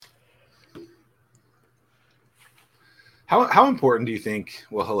How important do you think?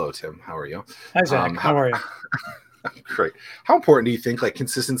 Well, hello, Tim. How are you? Hi, Zach. How How are you? great. How important do you think like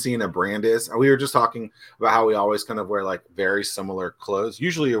consistency in a brand is? We were just talking about how we always kind of wear like very similar clothes.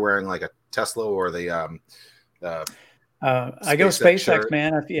 Usually, you're wearing like a Tesla or the I go SpaceX SpaceX, shirt.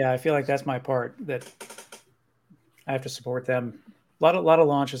 man. I feel like that's my part. That I have to support them. A lot of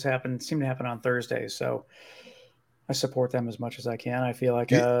launches seem to happen on Thursdays, so I support them as much as I can. I feel like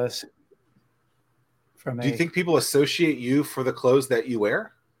Do you, from do you a think people associate you for the clothes that you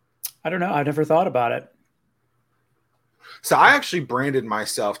wear? I don't know. I've never thought about it. So I actually branded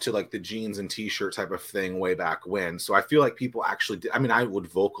myself to like the jeans and t-shirt type of thing way back when. So I feel like people actually did. I mean, I would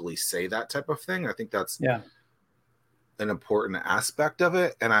vocally say that type of thing. I think that's Yeah. an important aspect of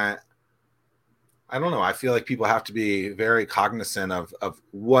it. And I don't know. I feel like people have to be very cognizant of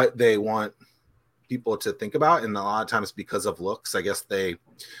what they want people to think about. And a lot of times because of looks, I guess they,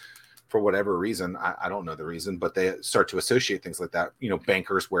 for whatever reason, I don't know the reason, but they start to associate things like that. You know,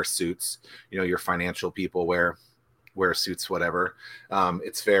 bankers wear suits, you know, your financial people wear suits, whatever.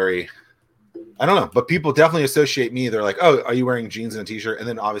 It's very, I don't know, but people definitely associate me. They're like, oh, are you wearing jeans and a t-shirt? And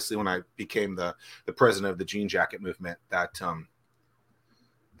then obviously when I became the president of the jean jacket movement, that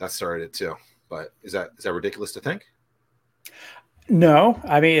started it too. But is that ridiculous to think? No,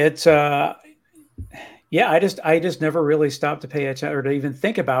 I mean it's yeah. I just never really stopped to pay attention or to even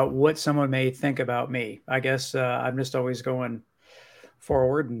think about what someone may think about me. I guess I'm just always going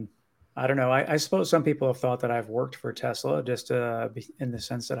forward, and I don't know. I suppose some people have thought that I've worked for Tesla just in the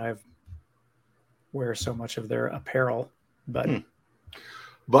sense that I've wear so much of their apparel, but. Hmm.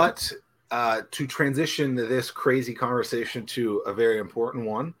 But to transition this crazy conversation to a very important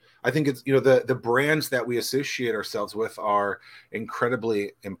one, I think it's, you know, the brands that we associate ourselves with are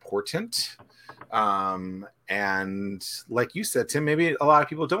incredibly important. And like you said, Tim, maybe a lot of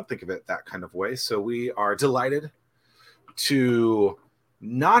people don't think of it that kind of way. So we are delighted to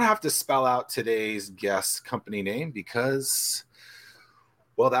not have to spell out today's guest company name because,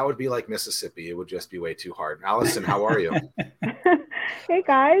 well, that would be like Mississippi. It would just be way too hard. Allison, how are you? Hey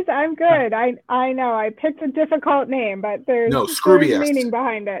guys, I'm good. I know I picked a difficult name, but there's No, there's Scroobius. meaning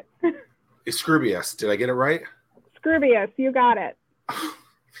behind it. It's Scroobius. Did I get it right? Scroobius, you got it.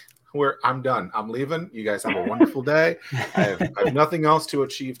 I'm done. I'm leaving. You guys have a wonderful day. I have nothing else to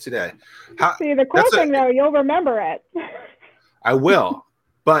achieve today. See, the cool thing though, you'll remember it. I will,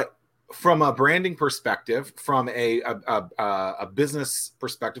 but from a branding perspective, from a business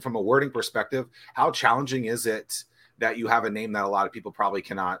perspective, from a wording perspective, how challenging is it that you have a name that a lot of people probably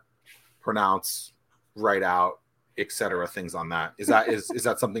cannot pronounce, write out, etc. Things on that. Is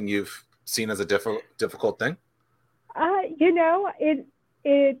that something you've seen as a difficult thing? You know,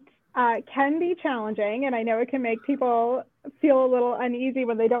 it can be challenging, and I know it can make people feel a little uneasy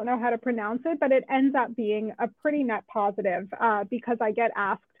when they don't know how to pronounce it, but it ends up being a pretty net positive because I get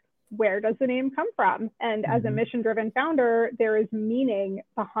asked, where does the name come from? And as a mission-driven founder, there is meaning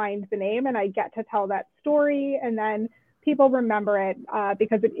behind the name, and I get to tell that story, and then people remember it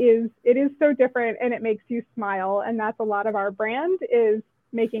because it is so different, and it makes you smile, and that's a lot of our brand is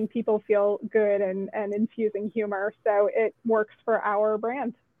making people feel good and infusing humor. So it works for our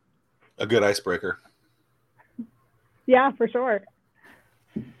brand. A good icebreaker. Yeah, for sure.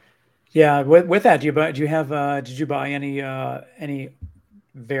 Yeah, with that, did you buy any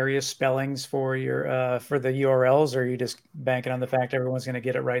various spellings for your for the URLs, or are you just banking on the fact everyone's going to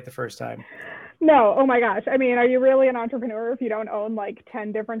get it right the first time? No, oh my gosh. I mean, are you really an entrepreneur if you don't own like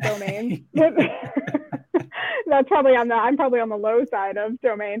 10 different domains? I'm probably on the low side of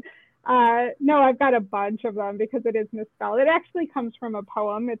domain. No, I've got a bunch of them because it is misspelled. It actually comes from a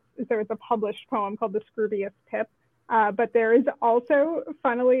poem. There's a published poem called The Scroobius Pip. But there is also,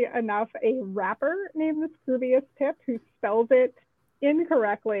 funnily enough, a rapper named The Scroobius Pip who spells it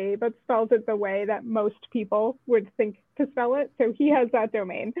incorrectly, but spells it the way that most people would think to spell it. So he has that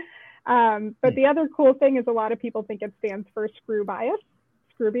domain. But the other cool thing is a lot of people think it stands for Screw Bias.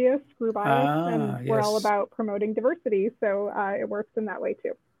 Scroobius, Screw Bias. And we're all about promoting diversity. So it works in that way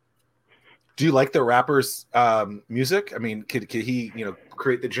too. Do you like the rapper's music? I mean, could he, you know,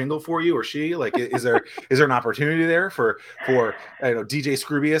 create the jingle for you or she? Like, is there an opportunity there for DJ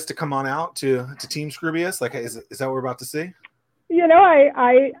Scroobius to come on out to Team Scroobius? Like, is that what we're about to see? You know,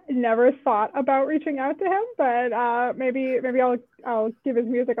 I never thought about reaching out to him, but maybe I'll give his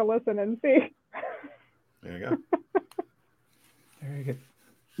music a listen and see. There you go. Very good.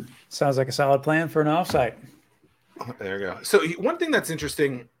 Sounds like a solid plan for an offsite. There you go. So one thing that's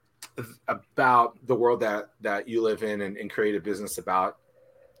interesting about the world that you live in and create a business about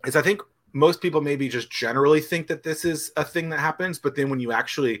is I think most people maybe just generally think that this is a thing that happens, but then when you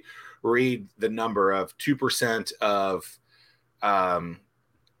actually read the number of 2% of 2%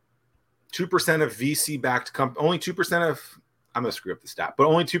 of VC backed only 2% of, I'm gonna screw up the stat, but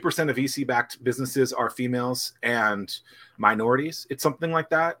only 2% of VC backed businesses are females and minorities. It's something like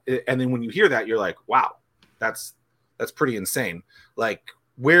that. And then when you hear that, you're like, wow, that's pretty insane. Like,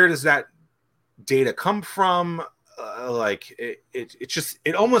 where does that data come from? Like it just,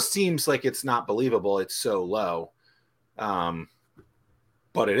 it almost seems like it's not believable. It's so low.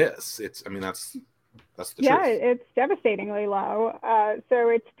 But it is. It's, I mean, that's the truth. Yeah, it's devastatingly low. So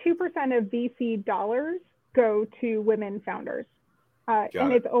it's 2% of VC dollars go to women founders.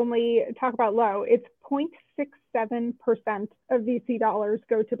 And it's only, talk about low, it's 0.67% of VC dollars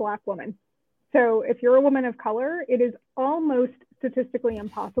go to Black women. So if you're a woman of color, it is almost statistically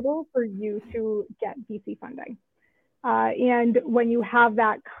impossible for you to get VC funding. And when you have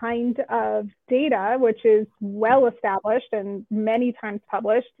that kind of data, which is well established and many times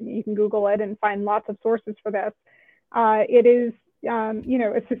published, you can Google it and find lots of sources for this, it is,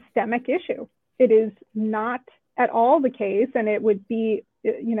 a systemic issue. It is not at all the case, and it would be,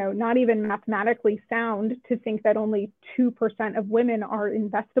 not even mathematically sound to think that only 2% of women are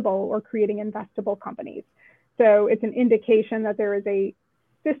investable or creating investable companies. So it's an indication that there is a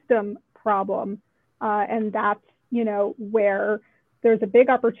system problem, and that's, where there's a big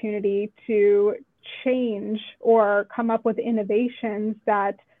opportunity to change or come up with innovations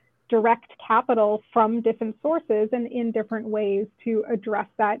that direct capital from different sources and in different ways to address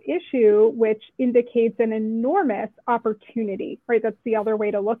that issue, which indicates an enormous opportunity, right? That's the other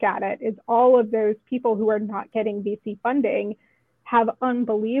way to look at it, is all of those people who are not getting VC funding have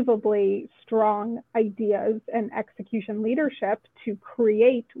unbelievably strong ideas and execution leadership to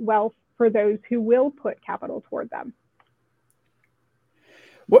create wealth for those who will put capital toward them.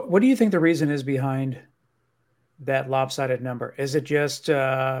 What do you think the reason is behind that lopsided number? Is it just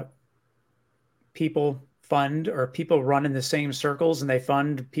people fund, or people run in the same circles and they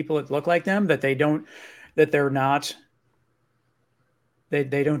fund people that look like them, that they don't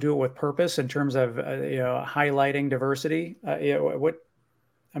do it with purpose in terms of highlighting diversity?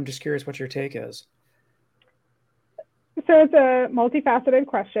 I'm just curious what your take is. So it's a multifaceted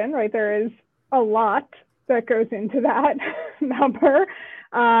question, right? There is a lot that goes into that number,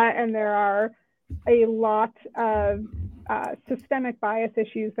 and there are a lot of systemic bias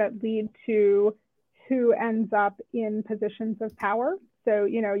issues that lead to who ends up in positions of power. So,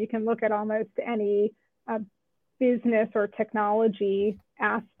 you can look at almost any business or technology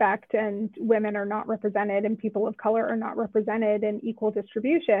aspect, and women are not represented and people of color are not represented in equal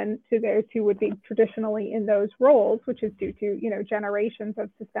distribution to those who would be traditionally in those roles, which is due to, generations of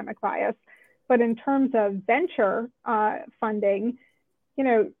systemic bias. But in terms of venture funding,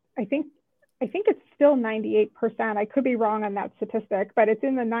 I think it's still 98%. I could be wrong on that statistic, but it's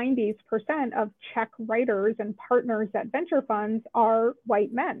in the 90s% of check writers and partners at venture funds are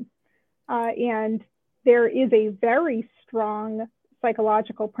white men. And there is a very strong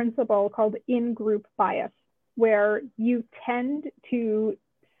psychological principle called in-group bias, where you tend to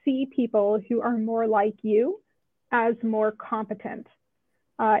see people who are more like you as more competent.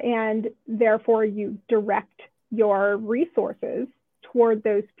 And therefore you direct your resources toward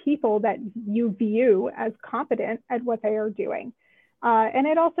those people that you view as competent at what they are doing. And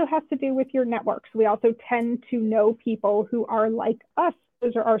it also has to do with your networks. We also tend to know people who are like us.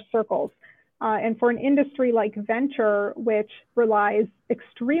 Those are our circles. And for an industry like venture, which relies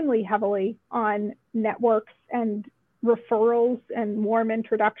extremely heavily on networks and referrals and warm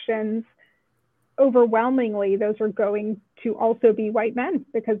introductions, overwhelmingly, those are going to also be white men,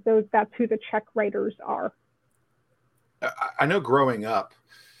 because that's who the check writers are. I know growing up,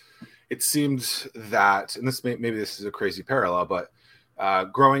 it seemed that, and maybe this is a crazy parallel, but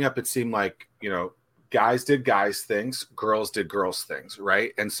growing up, it seemed like, guys did guys things, girls did girls things,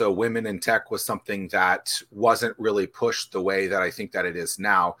 right? And so women in tech was something that wasn't really pushed the way that I think that it is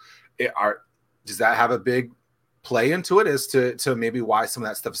now. Does that have a big play into it as to maybe why some of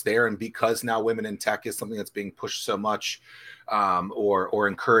that stuff's there? And because now women in tech is something that's being pushed so much, or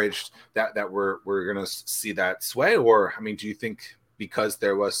encouraged, that we're going to see that sway? Or, I mean, do you think because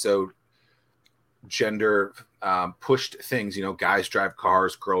there was so gender pushed things, guys drive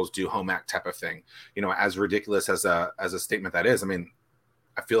cars, girls do home ec type of thing, as ridiculous as a statement that is, I mean,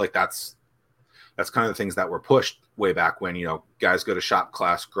 I feel like that's kind of the things that were pushed way back when, guys go to shop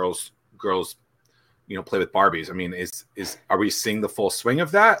class, girls play with Barbies. I mean, are we seeing the full swing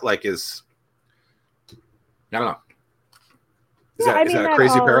of that? Like, I don't know. Is that a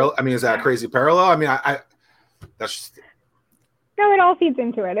crazy parallel? I mean, is that a crazy parallel? I mean, that's just... No, it all feeds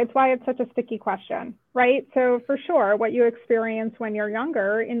into it. It's why it's such a sticky question, right? So for sure, what you experience when you're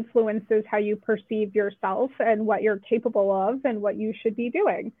younger influences how you perceive yourself and what you're capable of and what you should be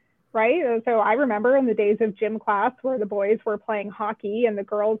doing, right? So I remember in the days of gym class where the boys were playing hockey and the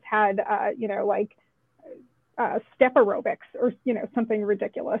girls had, step aerobics or, something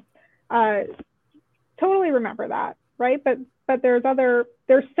ridiculous. Totally remember that, right? But there's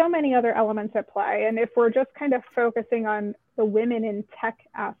so many other elements at play. And if we're just kind of focusing on the women in tech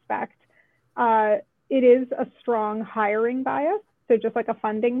aspect, it is a strong hiring bias. So just like a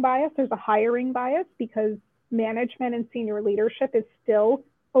funding bias, there's a hiring bias because management and senior leadership is still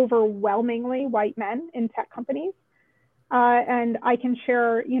overwhelmingly white men in tech companies. And I can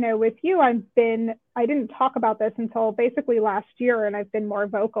share, with you, I didn't talk about this until basically last year, and I've been more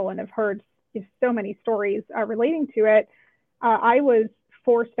vocal and have heard so many stories relating to it. I was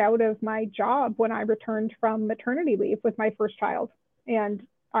forced out of my job when I returned from maternity leave with my first child. And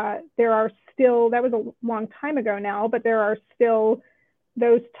there are still, that was a long time ago now, but there are still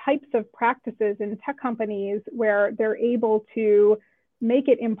those types of practices in tech companies where they're able to make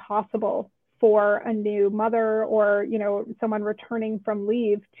it impossible for a new mother or, someone returning from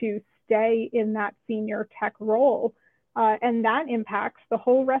leave to stay in that senior tech role. And that impacts the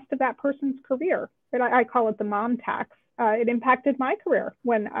whole rest of that person's career. And I call it the mom tax. It impacted my career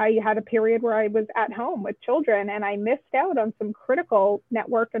when I had a period where I was at home with children and I missed out on some critical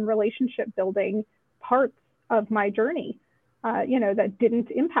network and relationship building parts of my journey, that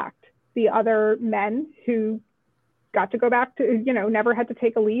didn't impact the other men who got to go back to, never had to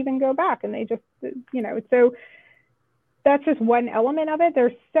take a leave and go back. And they just, so that's just one element of it.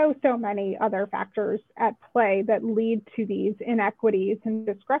 There's so many other factors at play that lead to these inequities and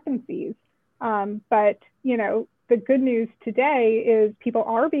discrepancies. But, the good news today is people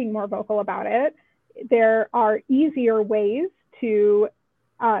are being more vocal about it. There are easier ways to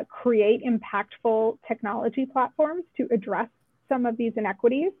create impactful technology platforms to address some of these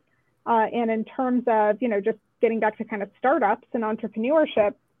inequities. And in terms of, just getting back to kind of startups and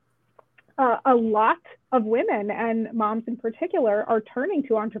entrepreneurship, a lot of women and moms in particular are turning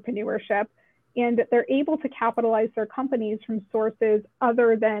to entrepreneurship, and they're able to capitalize their companies from sources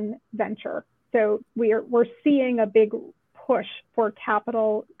other than venture. So we're seeing a big push for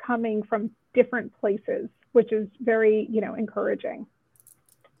capital coming from different places, which is very, encouraging.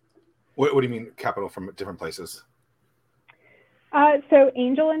 What do you mean capital from different places? So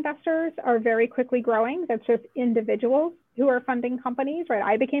angel investors are very quickly growing. That's just individuals who are funding companies, right?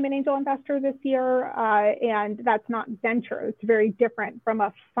 I became an angel investor this year, and that's not venture. It's very different from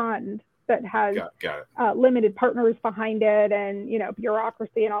a fund that has got it. Limited partners behind it and,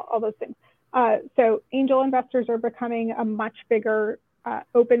 bureaucracy and all those things. So angel investors are becoming a much bigger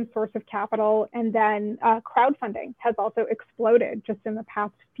open source of capital. And then crowdfunding has also exploded just in the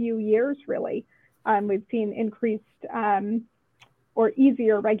past few years, really. We've seen increased or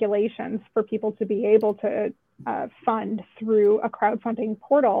easier regulations for people to be able to fund through a crowdfunding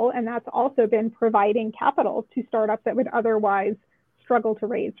portal. And that's also been providing capital to startups that would otherwise struggle to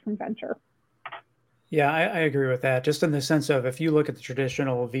raise from venture. Yeah, I agree with that. Just in the sense of if you look at the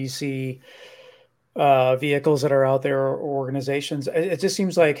traditional VC vehicles that are out there or organizations, it just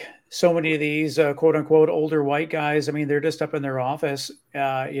seems like so many of these quote unquote older white guys, I mean, they're just up in their office,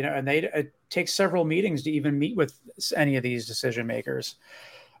 and it takes several meetings to even meet with any of these decision makers.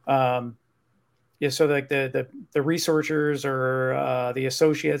 So like the researchers or the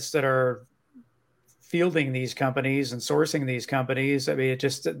associates that are fielding these companies and sourcing these companies, I mean, it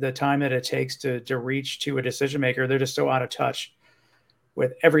just the time that it takes to reach to a decision maker, they're just so out of touch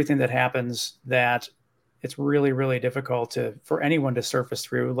with everything that happens that it's really, really difficult for anyone to surface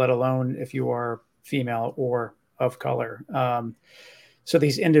through, let alone if you are female or of color. So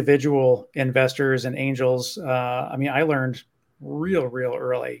these individual investors and angels, I mean, I learned real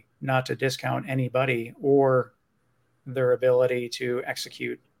early not to discount anybody or their ability to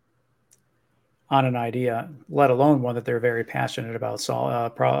execute on an idea, let alone one that they're very passionate about,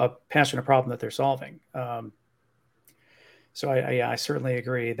 a passionate problem that they're solving. So I certainly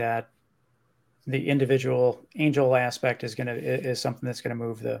agree that the individual angel aspect is something that's going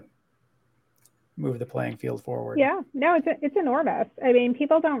to move the playing field forward. Yeah, no, it's enormous. I mean,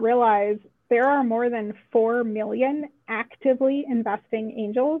 people don't realize there are more than 4 million actively investing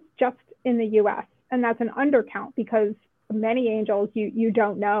angels just in the US. And that's an undercount because many angels, you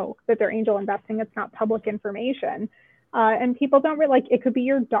don't know that they're angel investing. It's not public information. And people don't really, it could be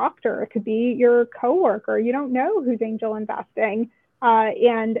your doctor, it could be your coworker. You don't know who's angel investing.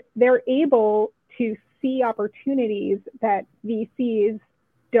 And they're able to see opportunities that VCs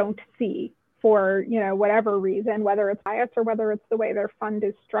don't see for, whatever reason, whether it's bias or whether it's the way their fund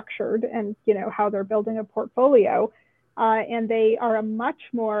is structured and, how they're building a portfolio. And they are a much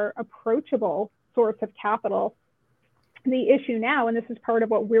more approachable source of capital. The issue now, and this is part of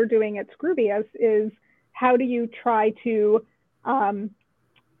what we're doing at Scroobius, is how do you try to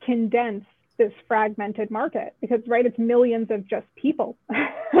condense this fragmented market? Because, right, it's millions of just people,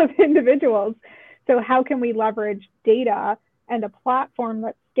 of individuals. So how can we leverage data and a platform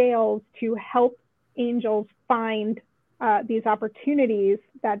that scales to help angels find these opportunities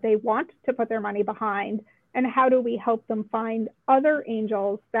that they want to put their money behind? And how do we help them find other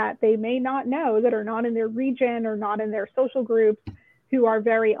angels that they may not know, that are not in their region or not in their social groups, who are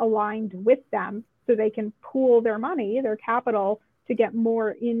very aligned with them, so they can pool their money, their capital, to get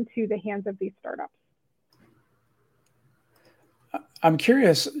more into the hands of these startups? I'm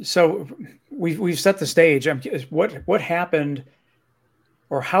curious. So we've set the stage. I'm curious, what happened,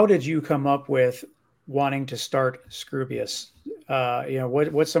 or how did you come up with wanting to start Scroobius?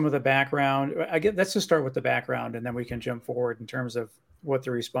 What's some of the background? Let's just start with the background, and then we can jump forward in terms of what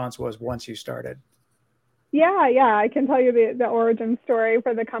the response was once you started. Yeah, I can tell you the origin story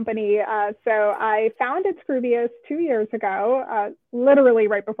for the company. So I founded Scroobius 2 years ago, literally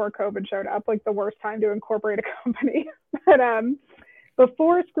right before COVID showed up, like the worst time to incorporate a company. But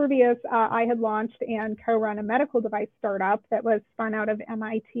before Scroobius, I had launched and co-run a medical device startup that was spun out of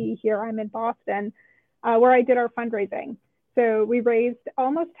MIT. Here I'm in Boston, where I did our fundraising. So we raised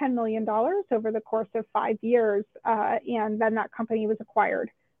almost $10 million over the course of 5 years, and then that company was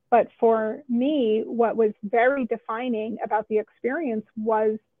acquired. But for me, what was very defining about the experience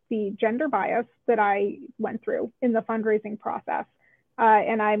was the gender bias that I went through in the fundraising process.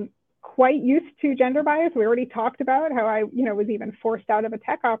 And I'm quite used to gender bias. We already talked about how I, was even forced out of a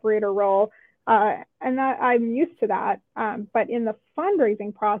tech operator role, and that I'm used to that. But in the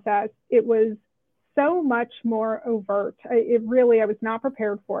fundraising process, it was so much more overt. I was not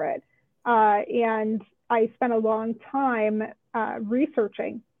prepared for it. And I spent a long time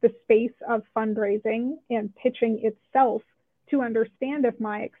researching the space of fundraising and pitching itself to understand if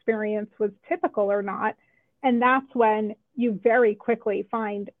my experience was typical or not. And that's when you very quickly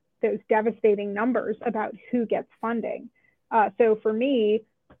find those devastating numbers about who gets funding. So for me,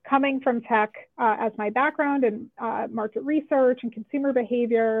 coming from tech as my background in market research and consumer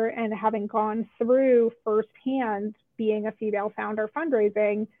behavior, and having gone through firsthand being a female founder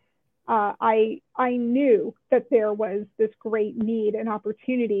fundraising, I knew that there was this great need and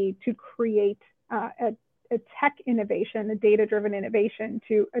opportunity to create a tech innovation, a data-driven innovation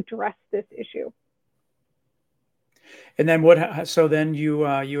to address this issue. And then so then you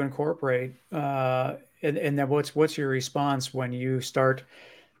incorporate, and then what's your response when you start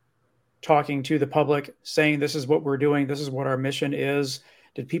talking to the public, saying this is what we're doing, this is what our mission is?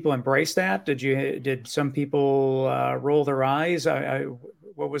 Did people embrace that? Did some people roll their eyes?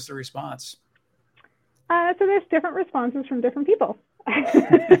 What was the response? So there's different responses from different people.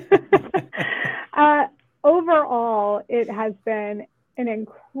 Overall, it has been an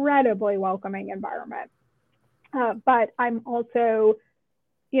incredibly welcoming environment. But I'm also,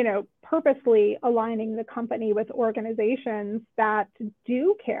 purposely aligning the company with organizations that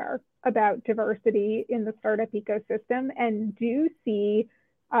do care about diversity in the startup ecosystem and do see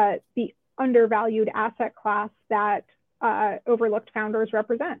the undervalued asset class that overlooked founders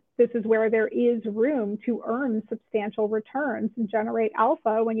represent. This is where there is room to earn substantial returns and generate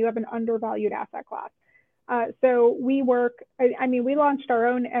alpha when you have an undervalued asset class. So we we launched our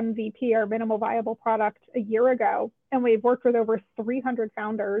own MVP, our minimal viable product, a year ago, and we've worked with over 300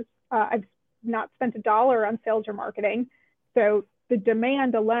 founders. I've not spent $1 on sales or marketing. So the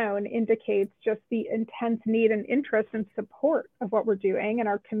demand alone indicates just the intense need and interest and support of what we're doing, and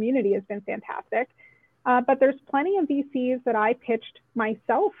our community has been fantastic. But there's plenty of VCs that I pitched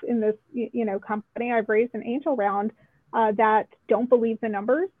myself in this, company. I've raised an angel round that don't believe the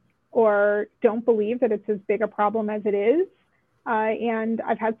numbers or don't believe that it's as big a problem as it is. And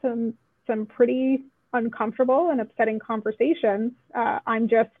I've had some pretty uncomfortable and upsetting conversations. I'm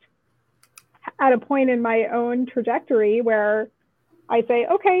just at a point in my own trajectory where I say,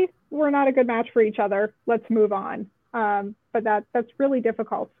 okay, we're not a good match for each other. Let's move on. But that's really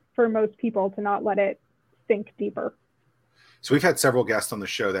difficult for most people to not let it sink deeper. So we've had several guests on the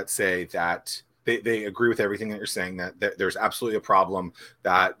show that say that they agree with everything that you're saying, that there's absolutely a problem,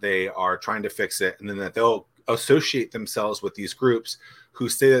 that they are trying to fix it, and then that they'll associate themselves with these groups who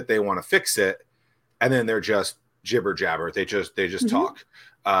say that they want to fix it, and then they're just jibber jabber. They just mm-hmm. talk.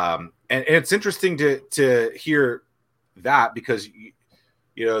 And it's interesting to hear that, because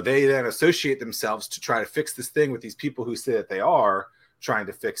they then associate themselves to try to fix this thing with these people who say that they are trying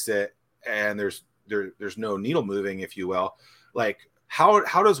to fix it, and there's no needle moving, if you will. Like, how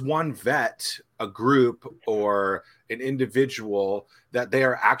does one vet a group or an individual that they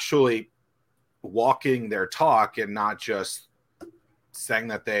are actually walking their talk and not just saying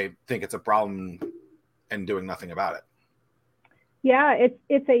that they think it's a problem and doing nothing about it? Yeah,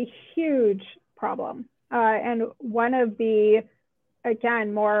 it's a huge problem. And one of the,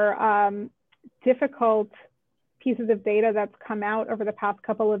 again, more difficult pieces of data that's come out over the past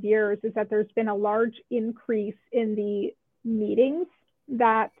couple of years is that there's been a large increase in the meetings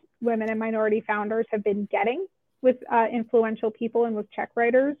that women and minority founders have been getting with influential people and with check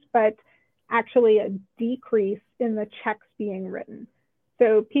writers, but actually a decrease in the checks being written.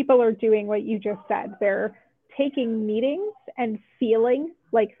 So people are doing what you just said. They're taking meetings and feeling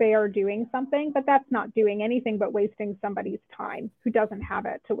like they are doing something, but that's not doing anything but wasting somebody's time who doesn't have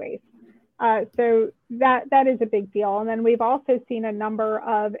it to waste. So that is a big deal. And then we've also seen a number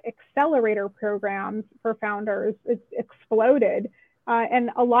of accelerator programs for founders. It's exploded. And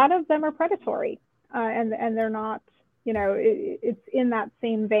a lot of them are predatory. And they're not, it's in that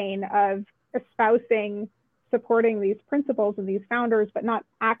same vein of espousing, supporting these principles of these founders, but not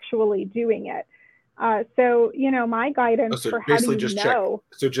actually doing it. So, my guidance for how do you know.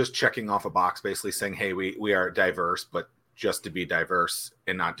 So just checking off a box, basically saying, hey, we are diverse, but just to be diverse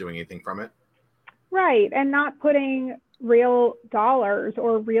and not doing anything from it. Right. And not putting real dollars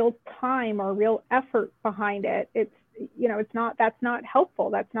or real time or real effort behind it. It's, that's not helpful.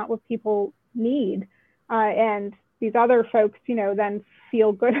 That's not what people need. And these other folks, then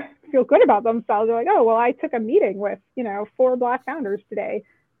feel good about themselves. They're like, oh, well, I took a meeting with, 4 Black founders today.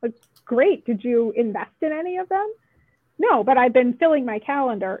 Like, great. Did you invest in any of them? No, but I've been filling my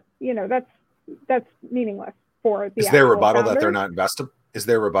calendar. That's meaningless for the. Is there a rebuttal that they're not investable? Is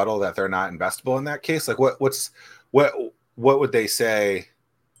there a rebuttal that they're not investable in that case? Like, what would they say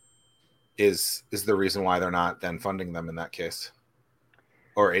is the reason why they're not then funding them in that case?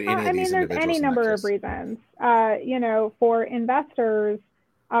 Or any of these individuals? There's any number of reasons. For investors,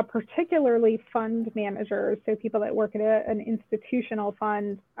 particularly fund managers, so people that work at an institutional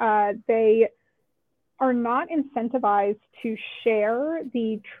fund, they are not incentivized to share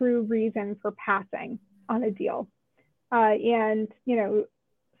the true reason for passing on a deal. And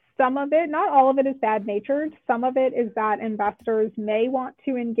some of it, not all of it, is bad natured. Some of it is that investors may want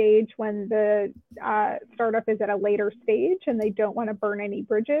to engage when the startup is at a later stage and they don't want to burn any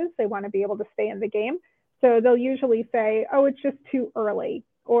bridges. They want to be able to stay in the game. So they'll usually say, oh, it's just too early,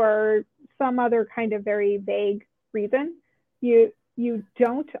 or some other kind of very vague reason. You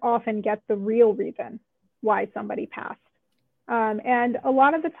don't often get the real reason why somebody passed. And a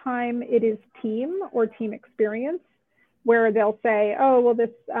lot of the time it is team or team experience, where they'll say, oh, well,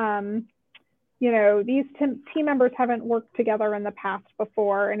 this, these team members haven't worked together in the past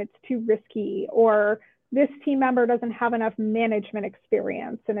before and it's too risky, or this team member doesn't have enough management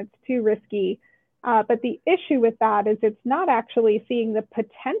experience and it's too risky. But the issue with that is it's not actually seeing the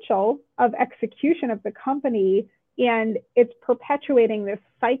potential of execution of the company, and it's perpetuating this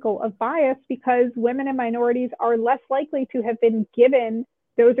cycle of bias because women and minorities are less likely to have been given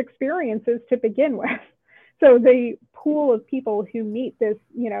those experiences to begin with. So the pool of people who meet this,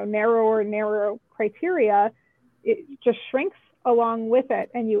 narrow criteria, it just shrinks along with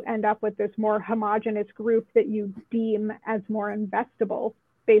it, and you end up with this more homogenous group that you deem as more investable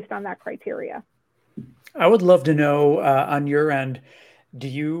based on that criteria. I would love to know on your end, do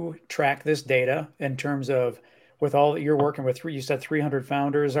you track this data in terms of, with all that you're working with, you said 300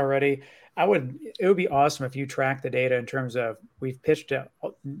 founders already. It would be awesome if you track the data in terms of, we've pitched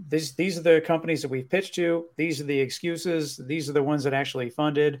these are the companies that we've pitched to, these are the excuses, these are the ones that actually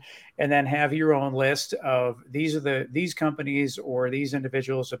funded, and then have your own list of these companies or these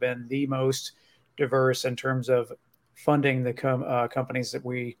individuals have been the most diverse in terms of funding the companies that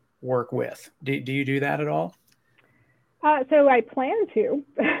we work with. Do you do that at all? So I plan to.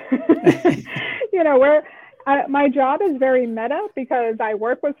 My job is very meta because I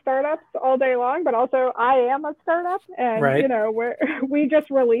work with startups all day long, but also I am a startup. And, right. We just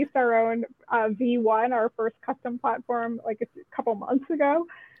released our own V1, our first custom platform, like a couple months ago.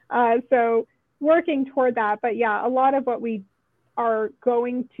 So working toward that. But yeah, a lot of what we are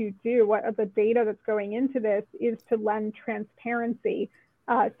going to do, what of the data that's going into this, is to lend transparency.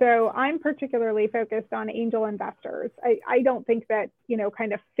 So I'm particularly focused on angel investors. I don't think that,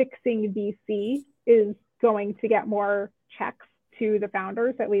 kind of fixing VC is going to get more checks to the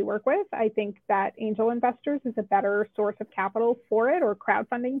founders that we work with. I think that angel investors is a better source of capital for it, or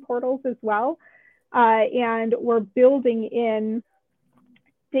crowdfunding portals as well. And we're building in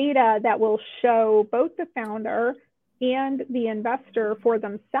data that will show both the founder and the investor for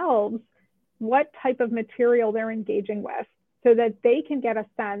themselves what type of material they're engaging with so that they can get a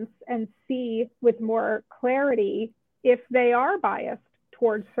sense and see with more clarity if they are biased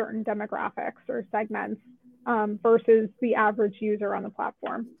towards certain demographics or segments versus the average user on the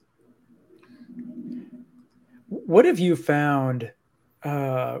platform. What have you found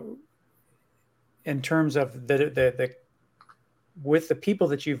in terms of the with the people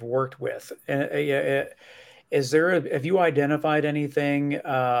that you've worked with? Have you identified anything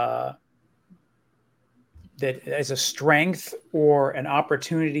that as a strength or an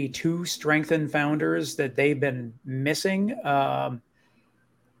opportunity to strengthen founders that they've been missing?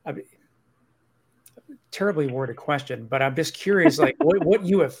 Terribly worded question, but I'm just curious, like what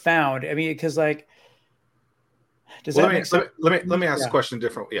you have found. I mean, because like, does that make sense? Let me ask the question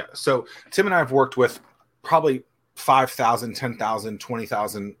differently. Yeah. So Tim and I have worked with probably 5,000, 10,000,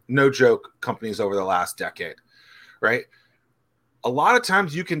 20,000, no joke, companies over the last decade, right? A lot of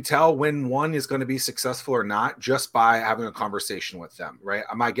times you can tell when one is going to be successful or not just by having a conversation with them, right?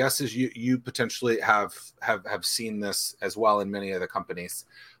 My guess is you potentially have seen this as well in many of the companies.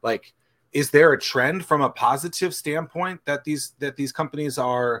 Like, is there a trend from a positive standpoint that these companies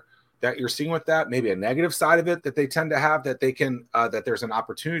are, that you're seeing with that? Maybe a negative side of it that they tend to have that they can that there's an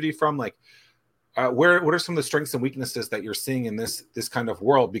opportunity from? Like, what are some of the strengths and weaknesses that you're seeing in this kind of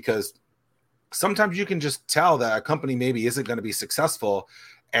world? Because sometimes you can just tell that a company maybe isn't going to be successful,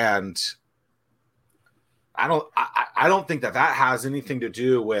 and I don't think that has anything to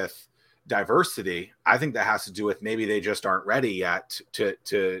do with diversity. I think that has to do with maybe they just aren't ready yet to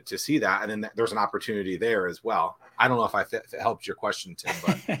see that, and then there's an opportunity there as well. I don't know if it helps your question, Tim,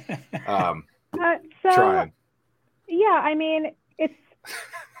 but trying. Yeah, I mean,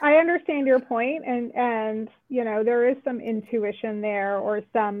 I understand your point, and you know, there is some intuition there or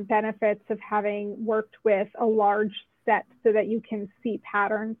some benefits of having worked with a large set so that you can see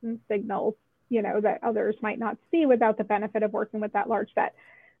patterns and signals, you know, that others might not see without the benefit of working with that large set.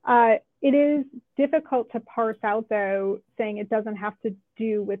 It is difficult to parse out, though, saying it doesn't have to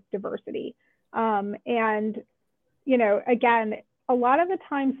do with diversity. And, you know, again, a lot of the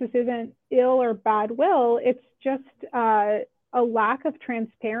times this isn't ill or bad will, it's just a lack of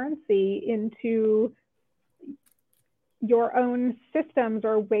transparency into your own systems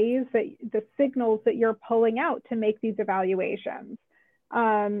or ways that the signals that you're pulling out to make these evaluations.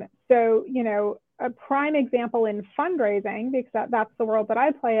 So, you know, a prime example in fundraising, because that's the world that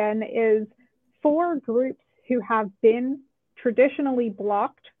I play in, is for groups who have been traditionally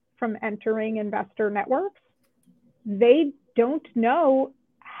blocked from entering investor networks. They don't know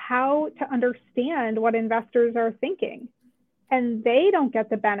how to understand what investors are thinking. And they don't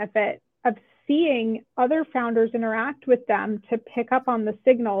get the benefit of seeing other founders interact with them to pick up on the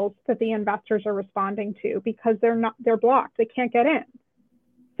signals that the investors are responding to, because they're blocked, they can't get in.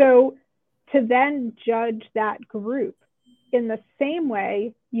 So to then judge that group in the same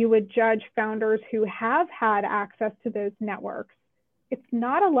way you would judge founders who have had access to those networks, it's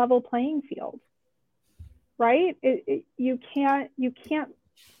not a level playing field, right? You can't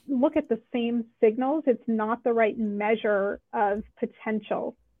look at the same signals. It's not the right measure of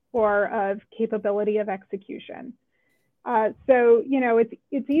potential or of capability of execution. So, you know,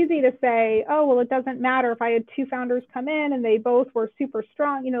 it's easy to say, oh, well, it doesn't matter if I had two founders come in and they both were super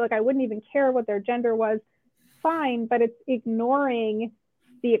strong, you know, like I wouldn't even care what their gender was. Fine, but it's ignoring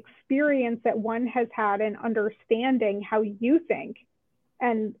the experience that one has had in understanding how you think,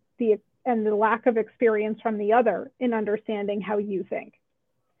 and the lack of experience from the other in understanding how you think.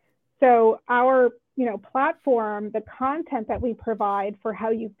 So our, you know, platform, the content that we provide for how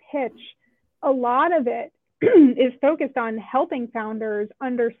you pitch, a lot of it is focused on helping founders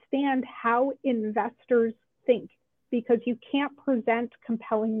understand how investors think, because you can't present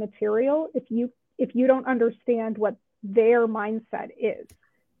compelling material if you don't understand what their mindset is.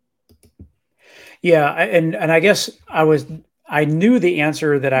 Yeah, and I guess I knew the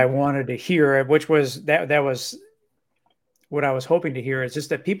answer that I wanted to hear, which was that was what I was hoping to hear, is just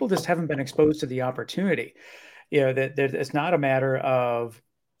that people just haven't been exposed to the opportunity. You know, that it's not a matter of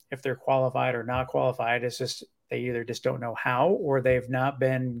if they're qualified or not qualified. It's just they either just don't know how, or they've not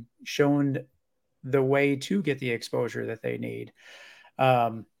been shown the way to get the exposure that they need.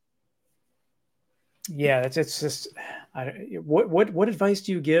 Yeah, it's just what advice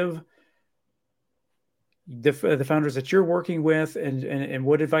do you give the founders that you're working with, and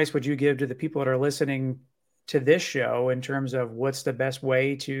what advice would you give to the people that are listening to this show in terms of what's the best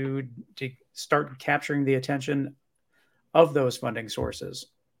way to start capturing the attention of those funding sources?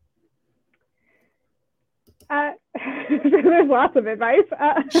 There's lots of advice.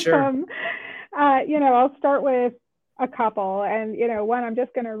 Sure. You know, I'll start with a couple. And, one, I'm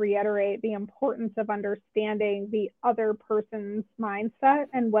just going to reiterate the importance of understanding the other person's mindset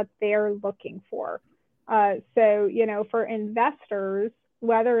and what they're looking for. So, for investors,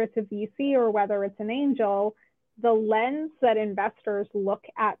 whether it's a VC or whether it's an angel, the lens that investors look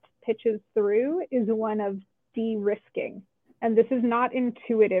at pitches through is one of de-risking. And this is not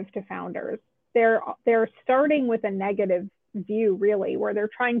intuitive to founders. They're starting with a negative view, really, where they're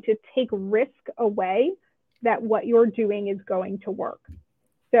trying to take risk away that what you're doing is going to work.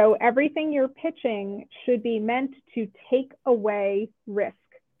 So everything you're pitching should be meant to take away risk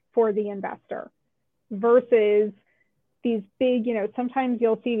for the investor versus these big, sometimes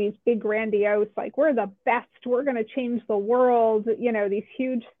you'll see these big grandiose, like, we're the best, we're going to change the world, these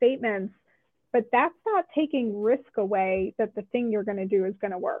huge statements. But that's not taking risk away that the thing you're going to do is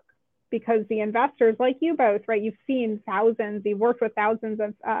going to work. Because the investors, like you both, right, you've seen thousands, you've worked with thousands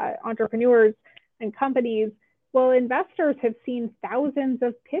of entrepreneurs and companies. Well, investors have seen thousands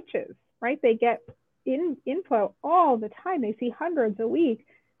of pitches, right? They get info all the time. They see hundreds a week.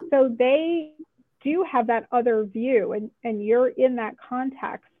 So they do have that other view, and you're in that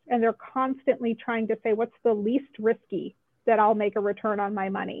context, and they're constantly trying to say, what's the least risky that I'll make a return on my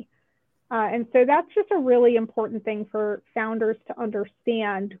money? And so that's just a really important thing for founders to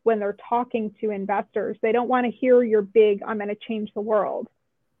understand when they're talking to investors. They don't want to hear you're big, I'm going to change the world.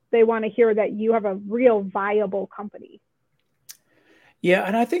 They want to hear that you have a real viable company. Yeah,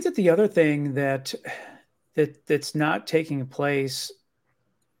 and I think that the other thing that's not taking place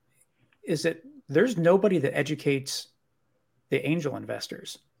is that there's nobody that educates the angel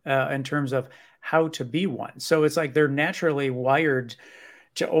investors in terms of how to be one. So it's like they're naturally wired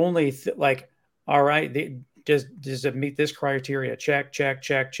to only all right, does it meet this criteria? Check.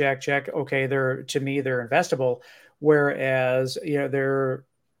 Okay, they're investable. Whereas,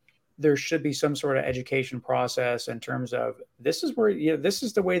 there should be some sort of education process in terms of this is where, this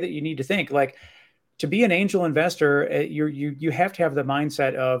is the way that you need to think. Like, to be an angel investor, you have to have the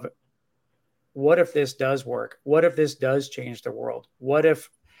mindset of, what if this does work? What if this does change the world? What if,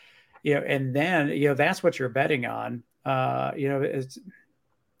 and then, that's what you're betting on.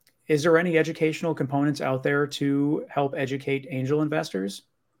 Is there any educational components out there to help educate angel investors?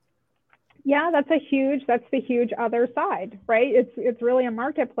 Yeah, that's the huge other side, right? It's really a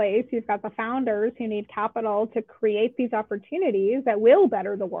marketplace. You've got the founders who need capital to create these opportunities that will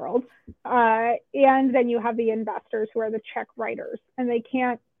better the world. And then you have the investors who are the check writers, and they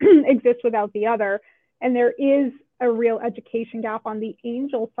can't exist without the other. And there is a real education gap on the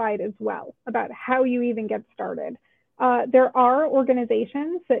angel side as well about how you even get started. There are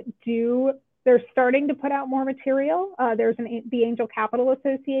organizations that they're starting to put out more material. There's the Angel Capital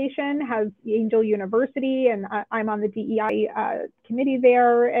Association has Angel University, and I'm on the DEI committee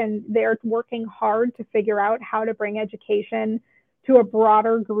there, and they're working hard to figure out how to bring education to a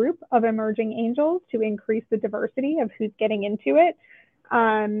broader group of emerging angels to increase the diversity of who's getting into it.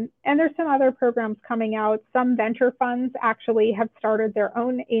 And there's some other programs coming out. Some venture funds actually have started their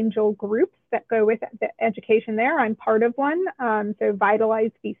own angel groups that go with the education there. I'm part of one. So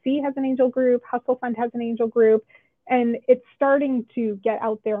Vitalize VC has an angel group. Hustle Fund has an angel group. And it's starting to get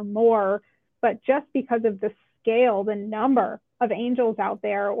out there more. But just because of the scale, the number of angels out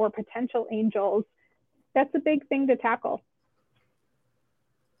there or potential angels, that's a big thing to tackle.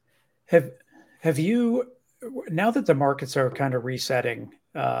 Have you, now that the markets are kind of resetting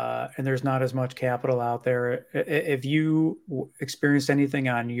and there's not as much capital out there, have you experienced anything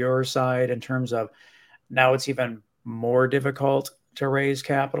on your side in terms of now it's even more difficult to raise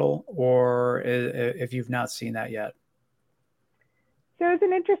capital, or if you've not seen that yet? So it's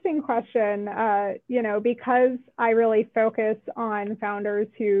an interesting question, because I really focus on founders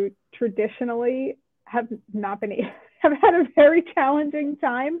who traditionally have had a very challenging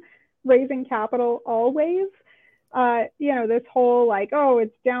time raising capital always. This whole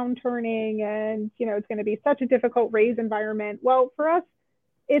it's downturning and, it's going to be such a difficult raise environment. Well, for us,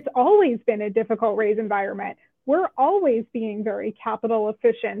 it's always been a difficult raise environment. We're always being very capital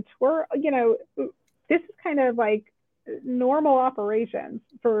efficient. This is kind of like normal operations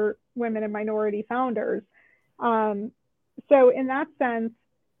for women and minority founders. So in that sense,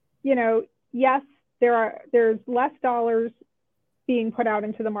 yes, there's less dollars being put out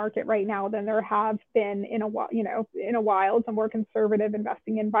into the market right now than there have been in a while. It's a more conservative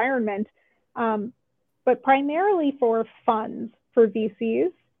investing environment. But primarily for funds, for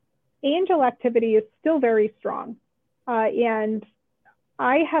VCs, angel activity is still very strong. And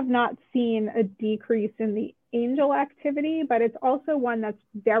I have not seen a decrease in the angel activity, but it's also one that's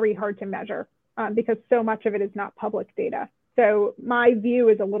very hard to measure because so much of it is not public data. So my view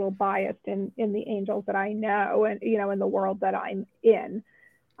is a little biased in the angels that I know, and, you know, in the world that I'm in.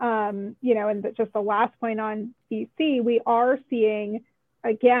 You know, and just the last point on VC, we are seeing,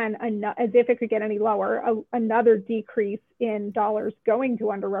 again, as if it could get any lower, another decrease in dollars going to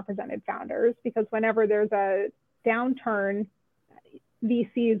underrepresented founders, because whenever there's a downturn,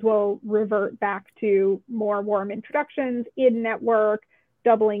 VCs will revert back to more warm introductions, in-network,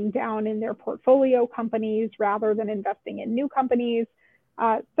 doubling down in their portfolio companies rather than investing in new companies.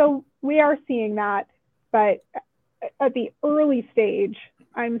 So we are seeing that, but at the early stage,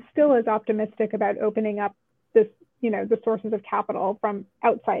 I'm still as optimistic about opening up this, you know, the sources of capital from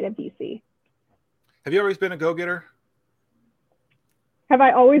outside of VC. Have you always been a go-getter? Have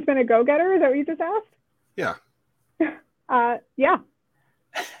I always been a go-getter? Is that what you just asked? Yeah. Yeah.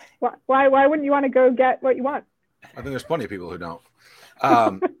 Why wouldn't you want to go get what you want? I think there's plenty of people who don't.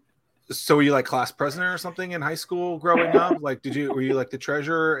 So were you like class president or something in high school growing up? Like, were you like the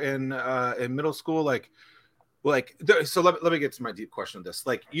treasurer in middle school? So let me get to my deep question of this.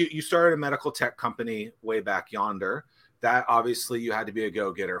 Like, you started a medical tech company way back yonder that obviously you had to be a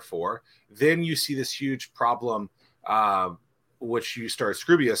go-getter for. Then you see this huge problem, which you started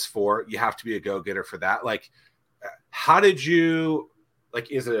Scroobius for. You have to be a go-getter for that. Like, how did you, like,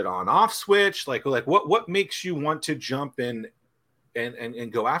 is it an on-off switch? Like what makes you want to jump in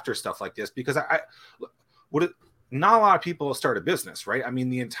and go after stuff like this? Because not a lot of people start a business, right? I mean,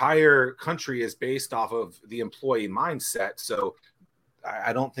 the entire country is based off of the employee mindset. So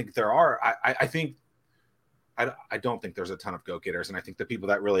I don't think there are. I don't think there's a ton of go-getters, and I think the people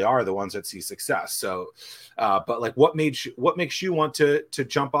that really are the ones that see success. So, but like, what makes you want to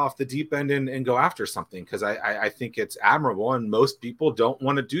jump off the deep end and go after something? Because I think it's admirable, and most people don't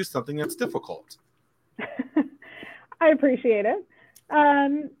want to do something that's difficult. I appreciate it.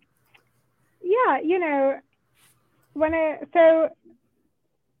 Yeah, you know. So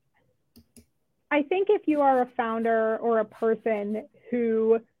I think if you are a founder or a person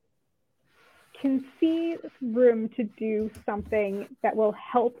who can see room to do something that will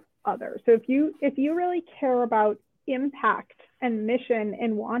help others. So if you really care about impact and mission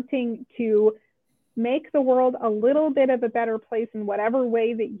and wanting to make the world a little bit of a better place in whatever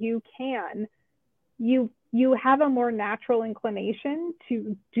way that you can, you have a more natural inclination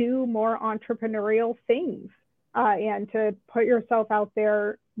to do more entrepreneurial things. And to put yourself out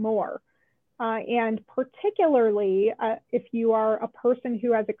there more. And particularly if you are a person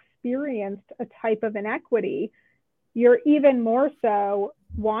who has experienced a type of inequity, you're even more so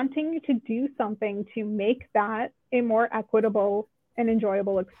wanting to do something to make that a more equitable and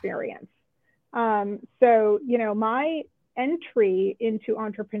enjoyable experience. So, you know, my entry into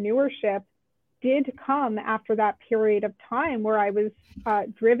entrepreneurship did come after that period of time where I was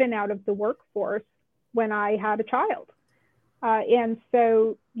driven out of the workforce when I had a child. And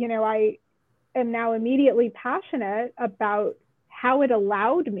so, you know, I am now immediately passionate about how it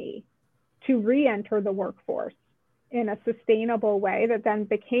allowed me to re-enter the workforce in a sustainable way that then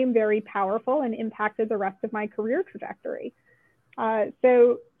became very powerful and impacted the rest of my career trajectory.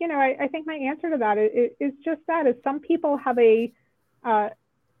 So, you know, I think my answer to that is just that, is some people have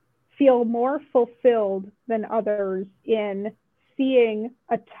feel more fulfilled than others in seeing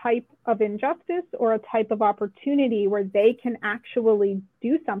a type of injustice or a type of opportunity where they can actually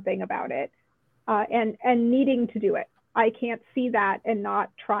do something about it, and needing to do it. I can't see that and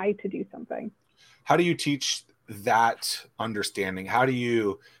not try to do something. How do you teach that understanding? How do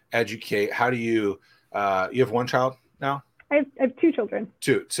you educate? How do you have one child now? I have two children.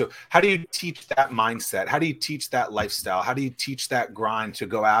 Two. So how do you teach that mindset? How do you teach that lifestyle? How do you teach that grind to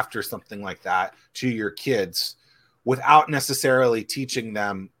go after something like that to your kids without necessarily teaching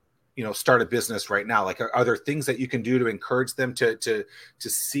them, you know, start a business right now? Like, are there things that you can do to encourage them to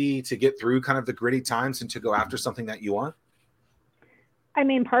get through kind of the gritty times and to go after something that you want? I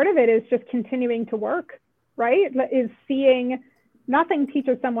mean, part of it is just continuing to work, right? Is seeing, nothing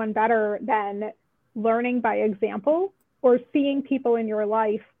teaches someone better than learning by example or seeing people in your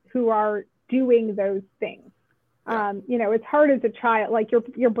life who are doing those things. Yeah. You know, it's hard as a child, like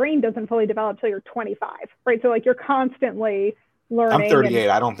your brain doesn't fully develop till you're 25, right? So like you're constantly learning. I'm 38.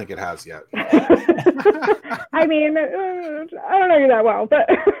 I don't think it has yet. I mean, I don't know you that well, but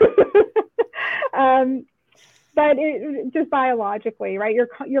just biologically, right?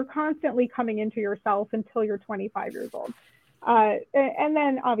 You're constantly coming into yourself until you're 25 years old. And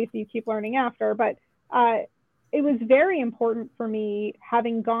then obviously you keep learning after, but it was very important for me,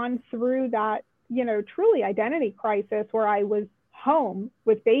 having gone through that, you know, truly identity crisis where I was home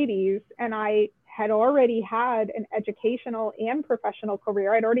with babies and I had already had an educational and professional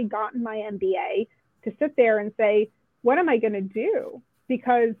career. I'd already gotten my MBA, to sit there and say, what am I going to do?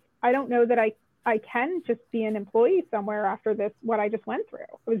 Because I don't know that I can just be an employee somewhere after this, what I just went through.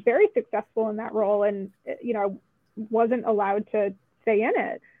 I was very successful in that role and, wasn't allowed to stay in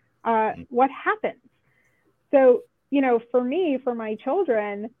it. What happens? So, for me, for my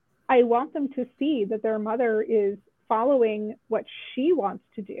children, I want them to see that their mother is following what she wants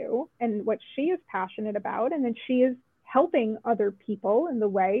to do and what she is passionate about. And then she is helping other people in the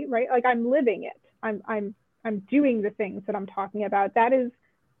way, right? Like I'm living it. I'm doing the things that I'm talking about. That is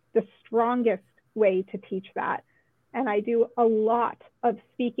the strongest way to teach that. And I do a lot of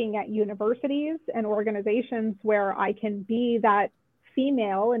speaking at universities and organizations where I can be that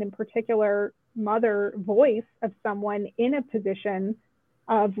female, and in particular, mother voice of someone in a position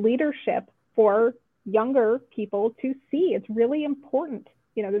of leadership for younger people to see. It's really important.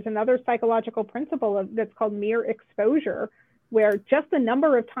 There's another psychological principle that's called mere exposure, where just the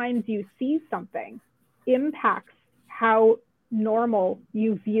number of times you see something impacts how normal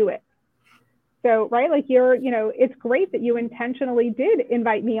you view it. So, right, like it's great that you intentionally did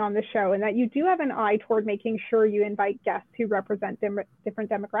invite me on the show and that you do have an eye toward making sure you invite guests who represent different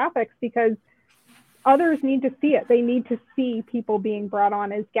demographics, because others need to see it. They need to see people being brought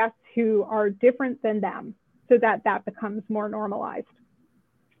on as guests who are different than them, so that becomes more normalized.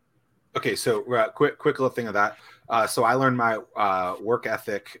 Okay, so quick little thing of that. So I learned my work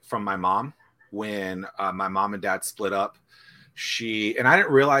ethic from my mom when my mom and dad split up. And I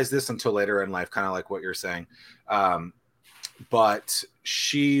didn't realize this until later in life, kind of like what you're saying. But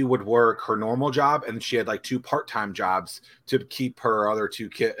she would work her normal job, and she had like 2 part-time jobs to keep her other 2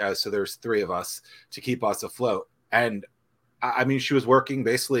 kids. So there's 3 of us to keep us afloat. And I mean, she was working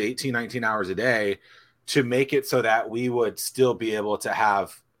basically 18, 19 hours a day to make it so that we would still be able to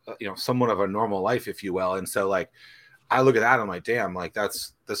have, somewhat of a normal life, if you will. And so like, I look at that, I'm like, damn, like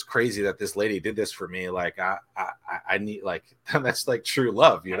that's crazy that this lady did this for me. Like I need, like, that's like true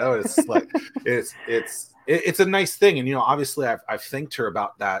love, it's like, it's a nice thing. And, obviously I've thanked her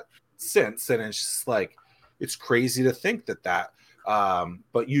about that since, and it's just like, it's crazy to think that,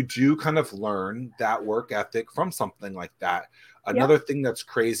 but you do kind of learn that work ethic from something like that. Another thing that's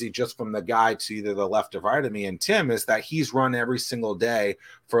crazy, just from the guy to either the left or right of me and Tim, is that he's run every single day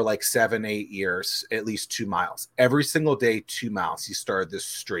for like 7-8 years, at least 2 miles. Every single day, 2 miles. He started this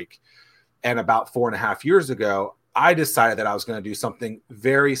streak. And about 4.5 years ago, I decided that I was going to do something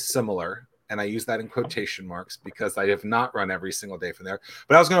very similar. And I use that in quotation marks because I have not run every single day from there.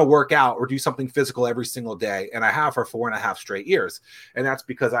 But I was going to work out or do something physical every single day. And I have for 4.5 straight years. And that's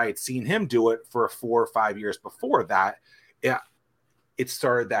because I had seen him do it for 4 or 5 years before that. Yeah. It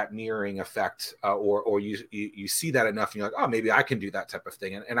started that mirroring effect, or you see that enough, and you're like, oh, maybe I can do that type of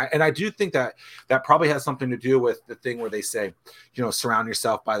thing. And I do think that probably has something to do with the thing where they say, surround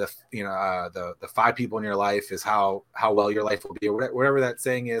yourself by the 5 people in your life is how well your life will be, or whatever that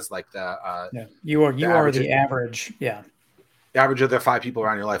saying is, like you are the average. Yeah. Average of the 5 people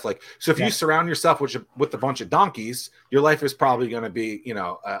around your life. Like, so if you surround yourself with a bunch of donkeys, your life is probably going to be,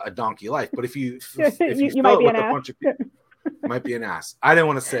 a donkey life. But if you you might be an ass. Bunch of people, might be an ass. I didn't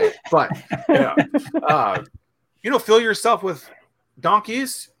want to say it, but fill yourself with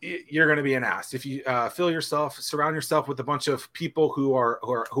donkeys, you're going to be an ass. If you surround yourself with a bunch of people who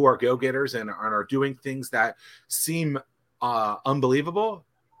are go-getters and are doing things that seem unbelievable,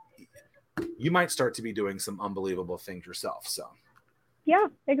 you might start to be doing some unbelievable things yourself. So yeah,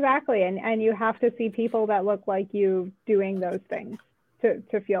 exactly. And you have to see people that look like you doing those things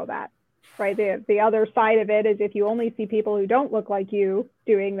to feel that. Right. The other side of it is, if you only see people who don't look like you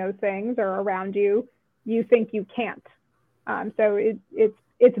doing those things or around you, you think you can't. So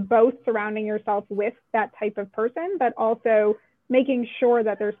it's both surrounding yourself with that type of person, but also making sure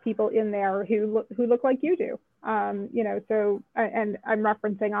that there's people in there who look like you do. So, and I'm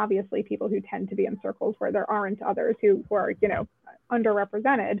referencing obviously people who tend to be in circles where there aren't others who are,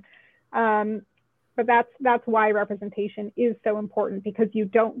 underrepresented. But that's why representation is so important, because you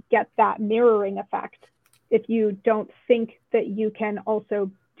don't get that mirroring effect if you don't think that you can also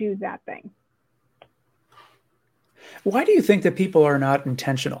do that thing. Why do you think that people are not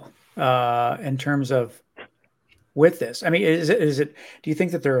intentional in terms of with this? I mean, is it? Do you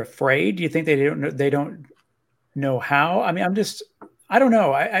think that they're afraid? Do you think they don't know how? I mean, I don't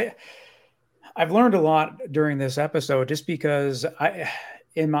know. I've learned a lot during this episode, just because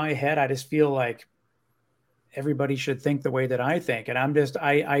in my head, I just feel like everybody should think the way that I think. And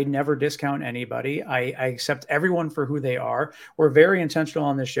I never discount anybody. I accept everyone for who they are. We're very intentional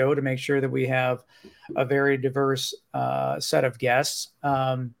on the show to make sure that we have a very diverse set of guests.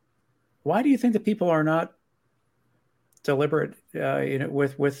 Why do you think that people are not deliberate,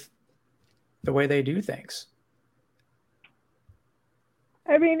 with the way they do things?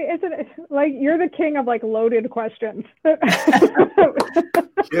 I mean, isn't it like you're the king of like loaded questions?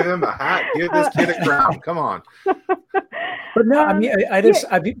 Give him a hat. Give this kid a crown. Come on. But no, I mean,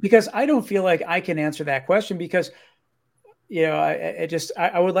 because I don't feel like I can answer that question because,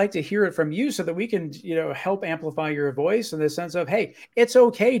 I would like to hear it from you so that we can, help amplify your voice in the sense of, hey, it's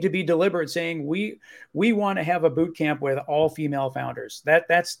okay to be deliberate saying we want to have a boot camp with all female founders.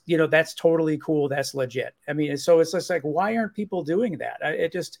 That's totally cool. That's legit. I mean, so it's just like, why aren't people doing that?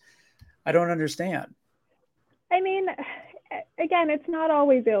 I don't understand. I mean, again, it's not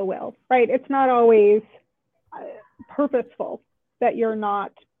always ill will, right? It's not always purposeful that you're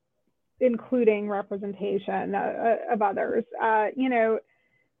not including representation of others.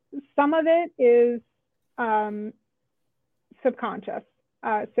 Some of it is subconscious.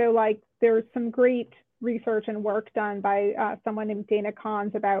 So like there's some great research and work done by someone named Dana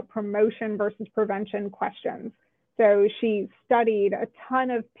Kahns about promotion versus prevention questions. So she studied a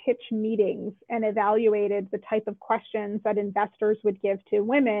ton of pitch meetings and evaluated the type of questions that investors would give to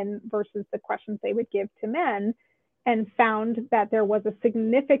women versus the questions they would give to men, and found that there was a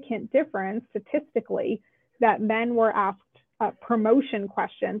significant difference statistically that men were asked promotion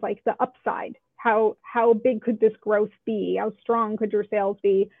questions like the upside, how big could this growth be, how strong could your sales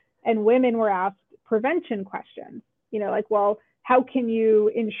be, and women were asked prevention questions, like, well, how can you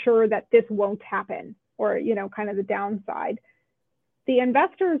ensure that this won't happen, or kind of the downside. The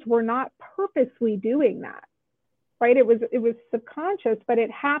investors were not purposely doing that, right? It was subconscious, but it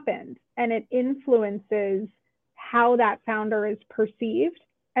happened, and it influences how that founder is perceived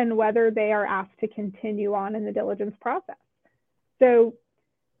and whether they are asked to continue on in the diligence process. So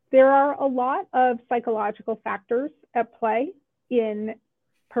there are a lot of psychological factors at play in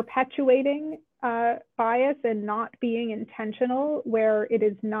perpetuating bias and not being intentional where it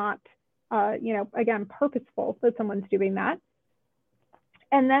is not, again, purposeful that someone's doing that.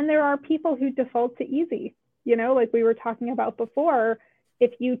 And then there are people who default to easy, like we were talking about before.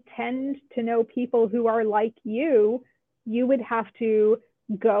 If you tend to know people who are like you would have to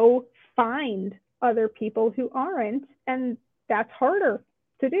go find other people who aren't. And that's harder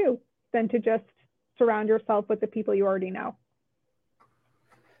to do than to just surround yourself with the people you already know.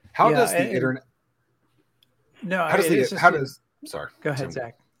 How does the internet? No, sorry. Go ahead,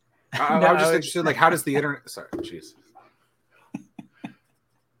 Zach. I was just interested, like, how does the internet? Sorry, jeez.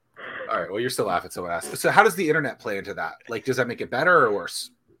 All right. Well, you're still laughing. Someone asked. So, how does the internet play into that? Like, does that make it better or worse?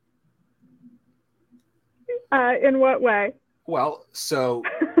 In what way? Well, so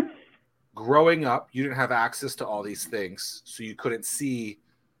growing up, you didn't have access to all these things, so you couldn't see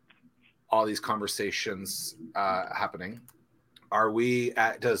all these conversations happening. Are we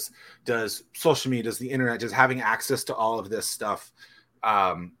at? Does social media, does the internet, does having access to all of this stuff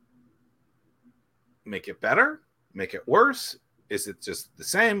make it better? Make it worse? Is it just the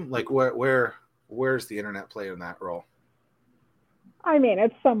same? Like, where's the internet play in that role? I mean,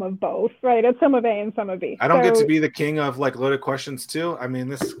 it's some of both, right? It's some of A and some of B. I don't get to be the king of like loaded questions too. I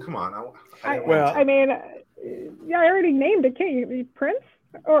mean, come on. I already named a king. Prince?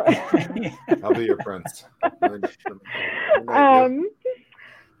 Or I'll be your prince.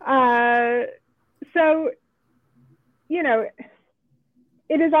 So,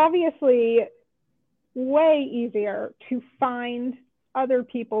 it is obviously way easier to find other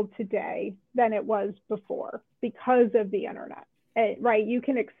people today than it was before because of the internet, right? You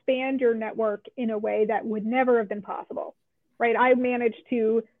can expand your network in a way that would never have been possible, right? I managed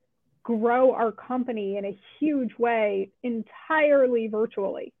to grow our company in a huge way entirely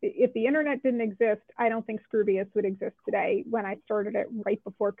virtually. If the internet didn't exist, I don't think Scroobius would exist today when I started it right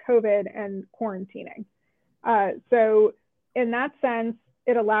before COVID and quarantining. So in that sense,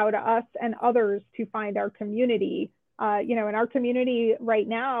 it allowed us and others to find our community. In our community right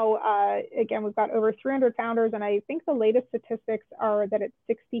now, again, we've got over 300 founders, and I think the latest statistics are that it's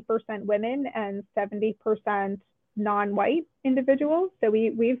 60% women and 70% non-white individuals. So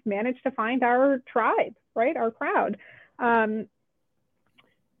we've managed to find our tribe, right? Our crowd. On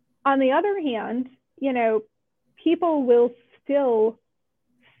the other hand, people will still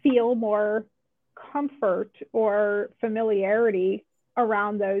feel more comfort or familiarity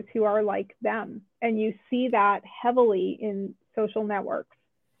around those who are like them. And you see that heavily in social networks.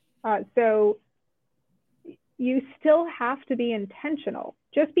 So you still have to be intentional.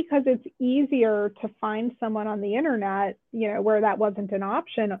 Just because it's easier to find someone on the internet, where that wasn't an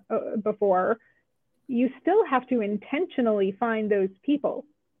option before, you still have to intentionally find those people.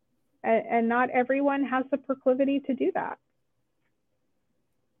 And not everyone has the proclivity to do that.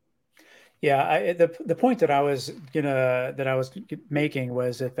 Yeah, the point that I was making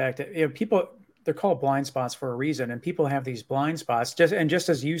was the fact that people, they're called blind spots for a reason. And people have these blind spots just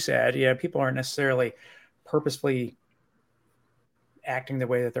as you said, people aren't necessarily purposefully acting the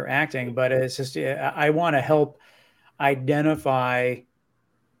way that they're acting, but it's just, I want to help identify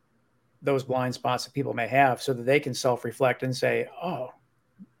those blind spots that people may have so that they can self-reflect and say, oh,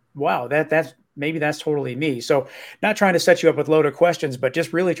 wow, that's maybe that's totally me. So not trying to set you up with loaded questions, but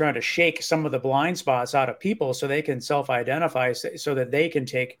just really trying to shake some of the blind spots out of people so they can self-identify so that they can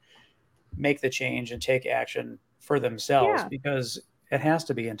make the change and take action for themselves, because it has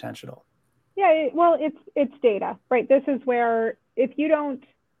to be intentional. Yeah, well, it's data, right? This is where if you don't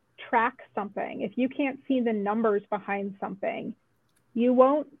track something, if you can't see the numbers behind something, you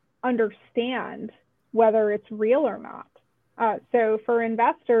won't understand whether it's real or not. So for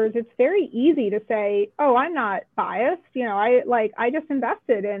investors, it's very easy to say, oh, I'm not biased. I just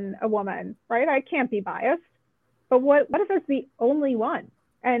invested in a woman, right? I can't be biased. But what if it's the only one?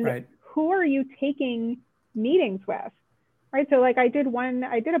 And who are you taking meetings with? Right. So like I did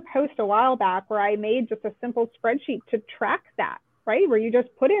a post a while back where I made just a simple spreadsheet to track that, right? Where you just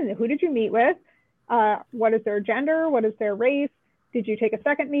put in who did you meet with? What is their gender? What is their race? Did you take a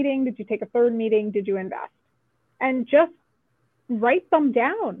second meeting? Did you take a third meeting? Did you invest? And just write them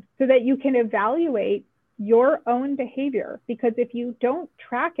down so that you can evaluate your own behavior. Because if you don't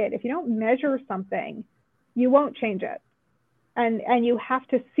track it, if you don't measure something, you won't change it. And you have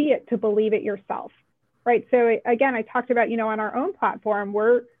to see it to believe it yourself. Right. So again, I talked about, on our own platform,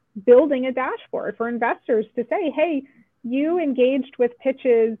 we're building a dashboard for investors to say, hey, you engaged with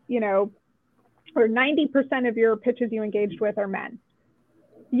pitches, or 90% of your pitches you engaged with are men.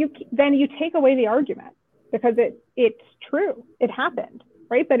 Then you take away the argument because it's true. It happened.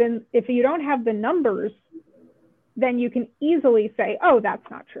 Right. But if you don't have the numbers, then you can easily say, oh, that's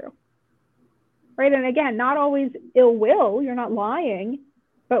not true. Right. And again, not always ill will. You're not lying.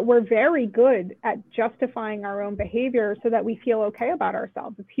 But we're very good at justifying our own behavior so that we feel okay about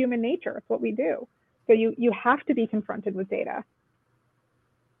ourselves. It's human nature. It's what we do. So you have to be confronted with data.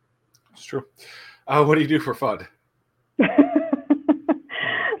 It's true. What do you do for fun?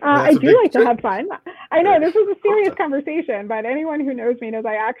 I do like to have fun. I know this is a serious conversation, but anyone who knows me knows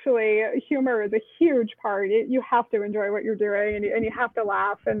humor is a huge part. You have to enjoy what you're doing and you have to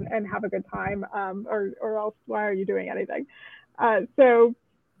laugh and have a good time, or else why are you doing anything?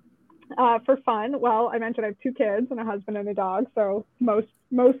 For fun, well, I mentioned I have 2 kids and a husband and a dog, so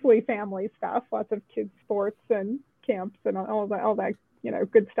mostly family stuff, lots of kids sports and camps and all that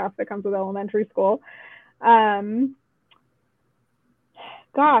good stuff that comes with elementary school.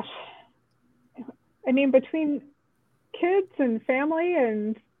 Gosh, I mean, between kids and family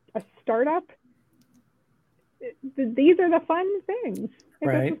and a startup, these are the fun things.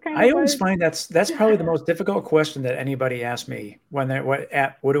 Right. I always find that's probably the most difficult question that anybody asks me when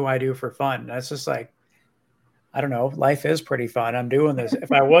what do I do for fun? That's just like, I don't know. Life is pretty fun. I'm doing this.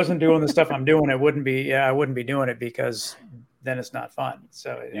 If I wasn't doing the stuff I'm doing, I wouldn't be doing it, because then it's not fun.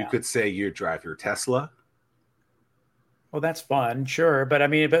 So you could say you drive your Tesla. Well, that's fun, sure, but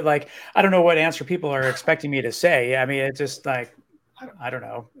like, I don't know what answer people are expecting me to say. I mean, it's just like, I don't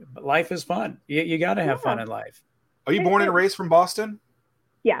know. But life is fun. You got to have fun in life. Are you born and raised from Boston?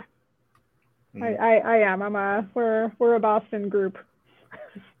 Yeah, I am. We're a Boston group.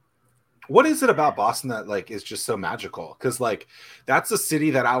 What is it about Boston that is just so magical? Because that's a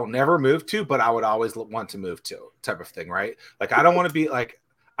city that I will never move to, but I would always want to move to, type of thing, right? I don't want to be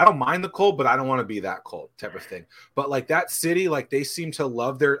I don't mind the cold, but I don't want to be that cold, type of thing. But that city, they seem to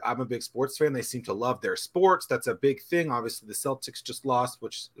love I'm a big sports fan. They seem to love their sports. That's a big thing. Obviously, the Celtics just lost,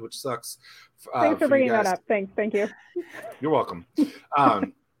 which sucks. Thanks for bringing that up. Thank you. You're welcome.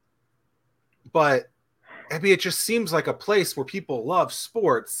 But it just seems like a place where people love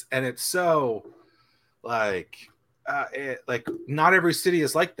sports, and it's so not every city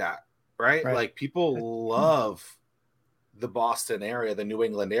is like that, right? People love the Boston area, the New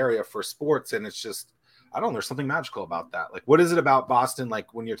England area for sports, and it's just, I don't know, there's something magical about that. What is it about Boston,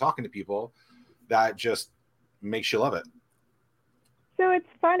 when you're talking to people, that just makes you love it? So it's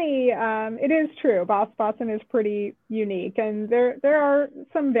funny. It is true. Boston is pretty unique, and there are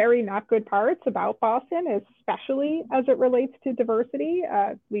some very not good parts about Boston, especially as it relates to diversity.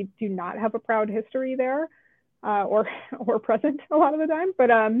 We do not have a proud history there, or present a lot of the time.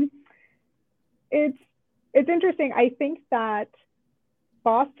 But it's interesting. I think that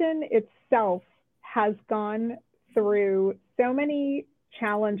Boston itself has gone through so many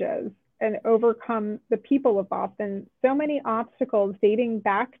challenges and overcome, the people of Boston, so many obstacles dating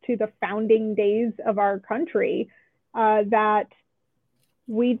back to the founding days of our country, that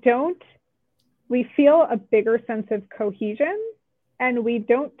we feel a bigger sense of cohesion and we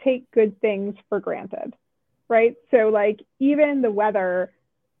don't take good things for granted, right? So like even the weather,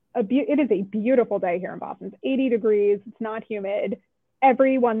 it is a beautiful day here in Boston. It's 80 degrees. It's not humid.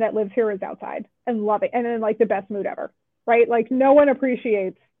 Everyone that lives here is outside and love it. And in like the best mood ever, right? Like no one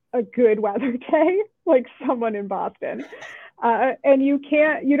appreciates a good weather day like someone in Boston. And you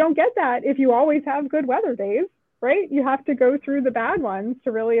don't get that if you always have good weather days, right? You have to go through the bad ones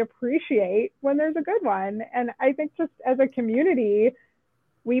to really appreciate when there's a good one. And I think just as a community,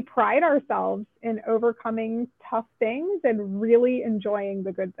 we pride ourselves in overcoming tough things and really enjoying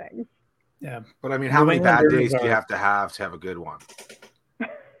the good things. Yeah. But I mean, how many bad days do you have to have a good one?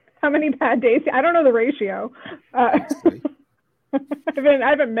 How many bad days? I don't know the ratio. I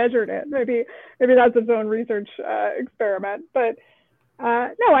haven't measured it. Maybe that's its own research experiment. But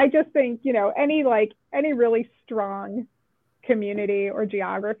no, I just think, you know, any really strong community or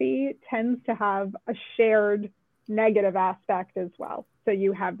geography tends to have a shared negative aspect as well. So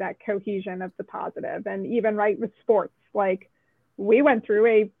you have that cohesion of the positive. And even right with sports, like we went through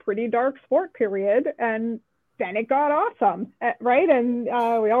a pretty dark sport period and then it got awesome, right? And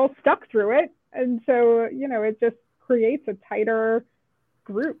we all stuck through it. And so, you know, it just creates a tighter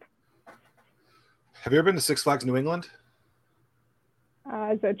group. Have you ever been to Six Flags New England?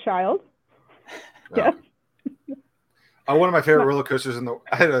 As a child? No. Yes. One of my favorite roller coasters in the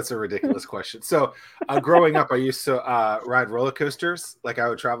 – I know that's a ridiculous question. So growing up, I used to ride roller coasters. Like I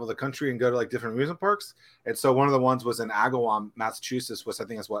would travel the country and go to like different amusement parks. And so one of the ones was in Agawam, Massachusetts, which I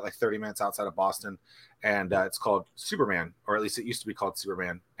think is like 30 minutes outside of Boston. And it's called Superman, or at least it used to be called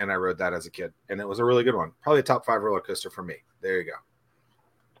Superman. And I rode that as a kid. And it was a really good one. Probably a top 5 roller coaster for me. There you go.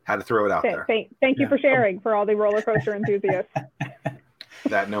 Had to throw it out there. Thank you for sharing for all the roller coaster enthusiasts.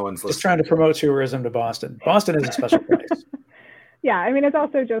 That no one's listening. Just trying to promote tourism to Boston. Boston is a special place. Yeah, I mean, it's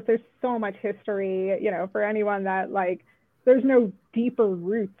also just there's so much history, you know, for anyone that like there's no deeper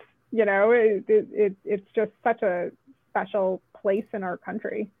roots, you know, it's just such a special place in our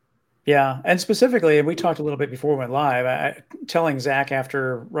country. Yeah, and specifically, and we talked a little bit before we went live, telling Zach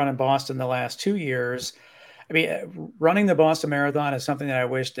after running Boston the last 2 years, I mean, running the Boston Marathon is something that I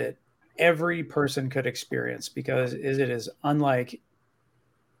wish that every person could experience because it is unlike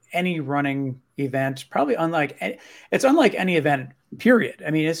any running event, probably unlike any event, period. I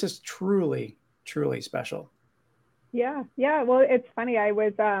mean, it's just truly, truly special. Yeah. Well, it's funny. I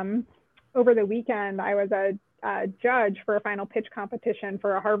was over the weekend, I was a judge for a final pitch competition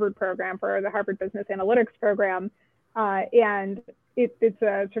for a Harvard program, for the Harvard Business Analytics program. And it's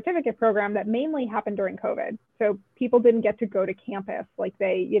a certificate program that mainly happened during COVID. So people didn't get to go to campus like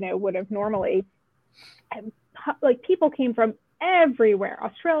they, you know, would have normally. And like people came from everywhere,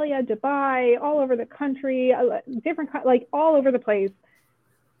 Australia, Dubai, all over the country, like all over the place.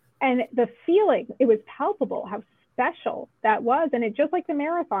 And the feeling, it was palpable how special that was. And it just like the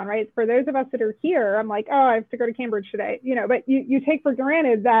marathon, right? For those of us that are here, I'm like, oh, I have to go to Cambridge today, you know, but you take for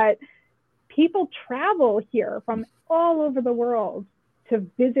granted that people travel here from all over the world to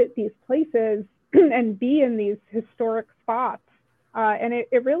visit these places and be in these historic spots. And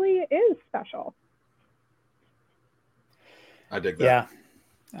it really is special. I dig that.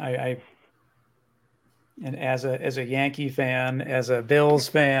 Yeah, and as a Yankee fan, as a Bills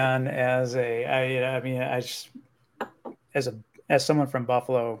fan, as someone from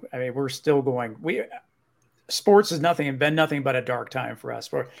Buffalo, I mean, we're still going. Sports has been nothing but a dark time for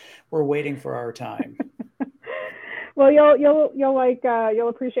us. We're waiting for our time. Well, you'll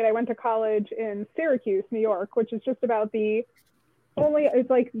appreciate. I went to college in Syracuse, New York, which is just about it's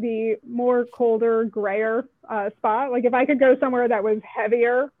like the more colder, grayer spot. Like if I could go somewhere that was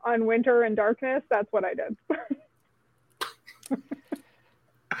heavier on winter and darkness, that's what I did.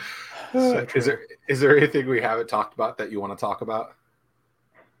 So is there anything we haven't talked about that you want to talk about?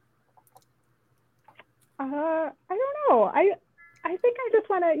 I don't know. I think I just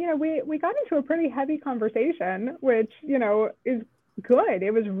want to, you know, we got into a pretty heavy conversation, which, you know, is good.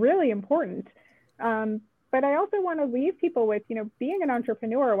 It was really important. But I also want to leave people with, you know, being an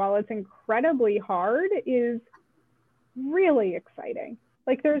entrepreneur, while it's incredibly hard, is really exciting.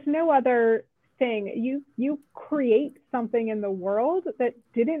 Like there's no other thing. You create something in the world that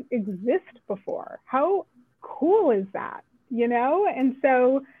didn't exist before. How cool is that? You know? And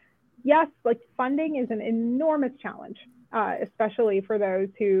so, yes, like funding is an enormous challenge, especially for those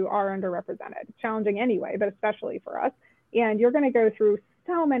who are underrepresented. It's challenging anyway, but especially for us. And you're going to go through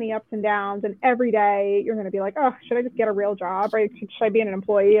so many ups and downs, and every day you're going to be like, oh, should I just get a real job, right? Should I be an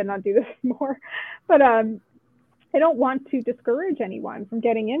employee and not do this anymore? But I don't want to discourage anyone from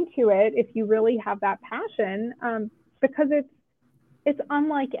getting into it if you really have that passion, because it's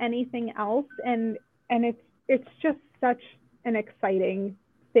unlike anything else, and it's just such an exciting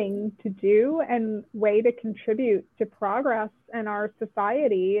thing to do and way to contribute to progress in our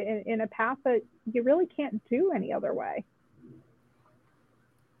society in a path that you really can't do any other way.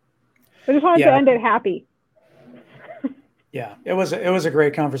 I just wanted to end it happy. Yeah, it was a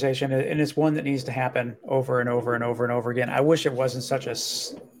great conversation, and it's one that needs to happen over and over and over and over again. I wish it wasn't such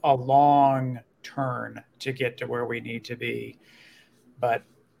a long turn to get to where we need to be, but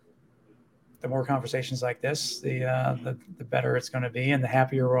the more conversations like this, the better it's going to be, and the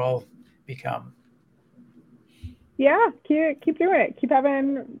happier we'll all become. Yeah, keep doing it. Keep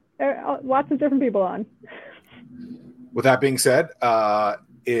having lots of different people on. With that being said,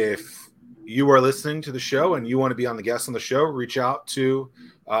 if you are listening to the show and you want to be on the guest on the show, reach out to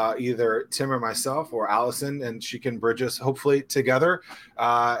either Tim or myself or Allison, and she can bridge us hopefully together,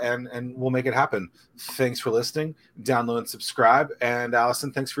 and we'll make it happen. Thanks for listening. Download and subscribe. And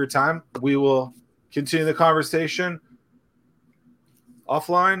Allison, thanks for your time. We will continue the conversation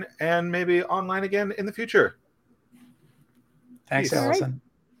offline and maybe online again in the future. Thanks, Peace. Allison.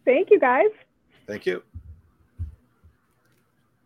 Right. Thank you, guys. Thank you.